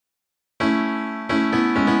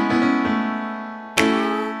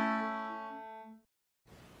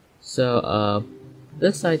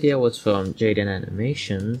This idea was from Jaden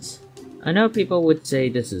Animations. I know people would say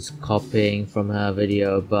this is copying from her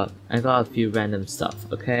video, but I got a few random stuff,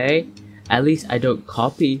 okay? At least I don't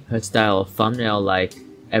copy her style of thumbnail like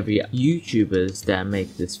every YouTubers that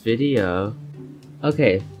make this video.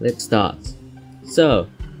 Okay, let's start. So,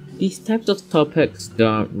 these types of topics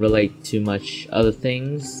don't relate to much other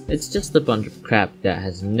things. It's just a bunch of crap that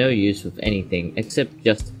has no use with anything except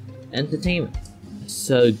just entertainment.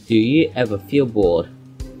 So, do you ever feel bored?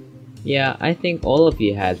 Yeah, I think all of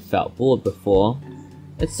you had felt bored before.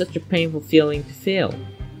 It's such a painful feeling to feel.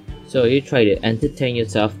 So you try to entertain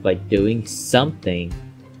yourself by doing something.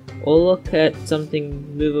 Or look at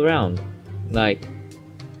something move around. Like,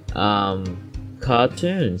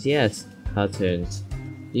 cartoons. Yes, cartoons.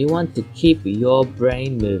 You want to keep your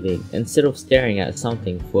brain moving instead of staring at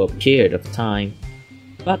something for a period of time.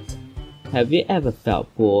 But, have you ever felt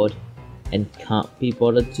bored and can't be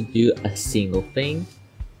bothered to do a single thing?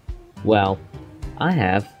 Well, I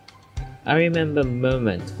have. I remember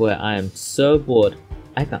moments where I am so bored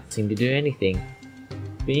I can't seem to do anything.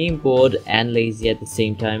 Being bored and lazy at the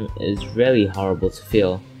same time is really horrible to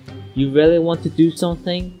feel. You really want to do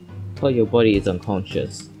something, but your body is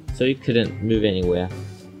unconscious, so you couldn't move anywhere.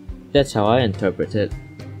 That's how I interpret it.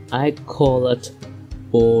 I call it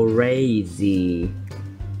borazy.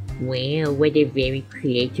 Wow, what a very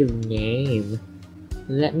creative name.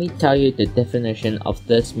 Let me tell you the definition of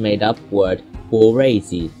this made up word,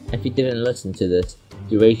 borazy, if you didn't listen to the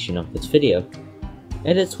duration of this video.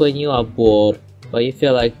 It is when you are bored, but you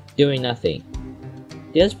feel like doing nothing.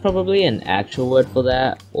 There's probably an actual word for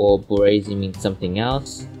that, or borazy means something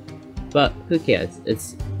else. But who cares,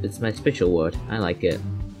 it's my special word, I like it.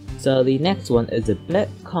 So the next one is a bit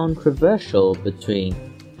controversial between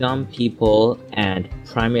dumb people and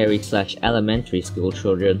primary/elementary school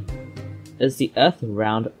children. Is the earth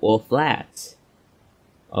round or flat?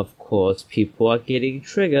 Of course, people are getting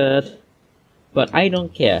triggered. But I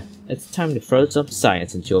don't care. It's time to throw some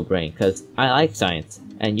science into your brain, cause I like science,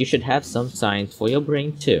 and you should have some science for your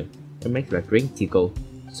brain too. It makes my brain tickle.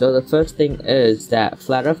 So the first thing is that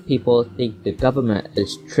flat earth people think the government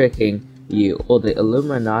is tricking you, or the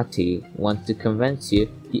Illuminati want to convince you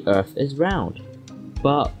the earth is round.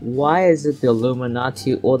 But why is it the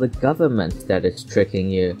Illuminati or the government that is tricking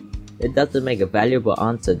you? It doesn't make a valuable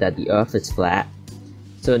answer that the earth is flat.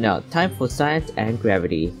 So now, time for science and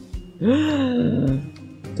gravity.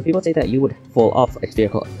 So people say that you would fall off a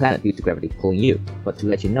spherical planet due to gravity pulling you, but to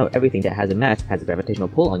let you know, everything that has a mass has a gravitational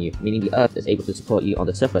pull on you, meaning the Earth is able to support you on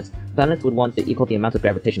the surface. Planets would want to equal the amount of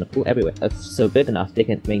gravitational pull everywhere, if so big enough they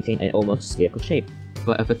can maintain an almost spherical shape.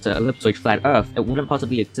 But if it's an ellipsoid flat Earth, it wouldn't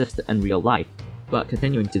possibly exist in real life. But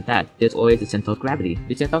continuing to that, there's always a center of gravity.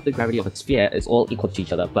 The center of the gravity of a sphere is all equal to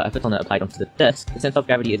each other, but if it's applied onto the disk, the center of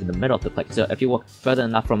gravity is in the middle of the plate, so if you walk further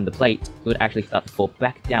enough from the plate, it would actually start to fall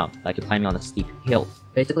back down, like you're climbing on a steep hill.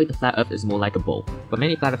 Basically, the flat earth is more like a bowl, but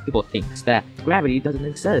many flat earth people think that gravity doesn't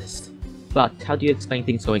exist. But how do you explain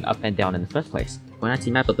things going up and down in the first place? When I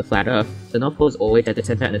see maps of the flat earth, the North Pole is always at the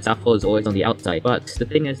center and the South Pole is always on the outside. But the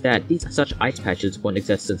thing is that these such ice patches won't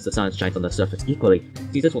exist since the sun shines on the surface equally.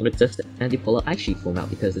 These won't exist and the polar ice sheets will melt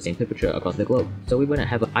because the same temperature across the globe. So we wouldn't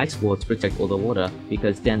have an ice wall to protect all the water,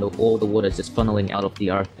 because then all the water is just funneling out of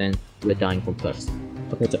the earth and we're dying from thirst.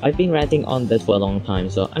 Okay, so I've been ranting on this for a long time,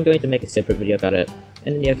 so I'm going to make a separate video about it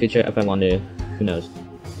in the near future if I want to, who knows.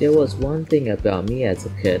 There was one thing about me as a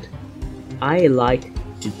kid. I like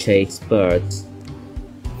to chase birds.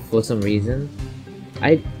 For some reason.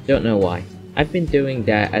 I don't know why. I've been doing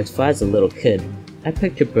that as far as a little kid. I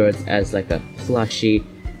picture birds as like a plushy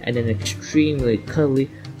and an extremely cuddly,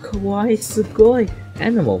 kawaii sugoi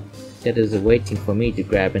animal that is waiting for me to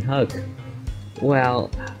grab and hug. Well,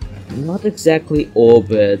 not exactly all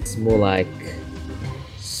birds, more like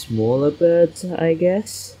smaller birds, I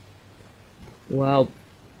guess? Well,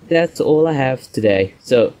 that's all I have today,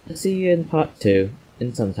 so I'll see you in part 2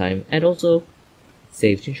 in some time, and also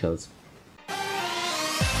save chinchillas.